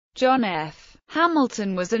John F.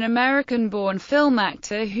 Hamilton was an American-born film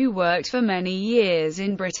actor who worked for many years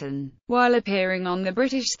in Britain. While appearing on the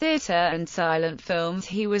British theatre and silent films,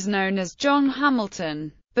 he was known as John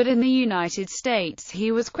Hamilton, but in the United States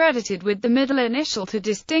he was credited with the middle initial to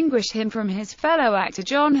distinguish him from his fellow actor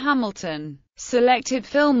John Hamilton. Selected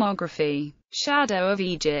filmography: Shadow of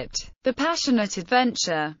Egypt, The Passionate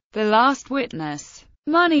Adventure, The Last Witness,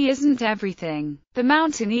 Money Isn't Everything, The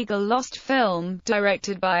Mountain Eagle Lost Film,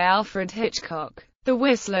 directed by Alfred Hitchcock, The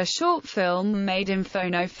Whistler short film made in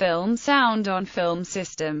Phono Film Sound on Film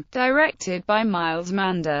System, directed by Miles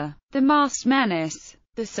Mander, The Masked Menace,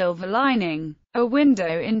 The Silver Lining, A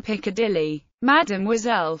Window in Piccadilly,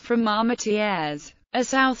 Mademoiselle from Armentières, A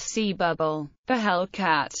South Sea Bubble, The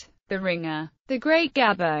Hellcat, The Ringer, The Great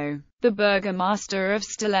Gabbo, The Burgomaster of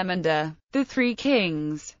Stillemende, The Three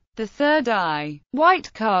Kings, The Third Eye,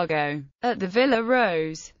 White Cargo, At the Villa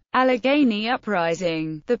Rose, Allegheny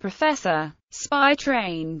Uprising, The Professor, Spy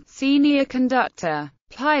Train, Senior Conductor,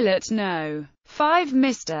 Pilot No. 5,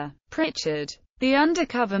 Mr. Pritchard, The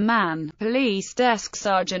Undercover Man, Police Desk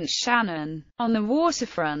Sergeant Shannon, On the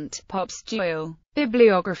Waterfront, Pops Doyle.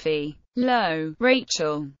 Bibliography: Lowe,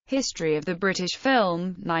 Rachel, History of the British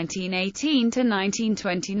Film, 1918 to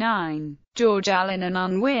 1929. George Allen and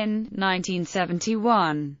Unwin,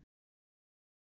 1971.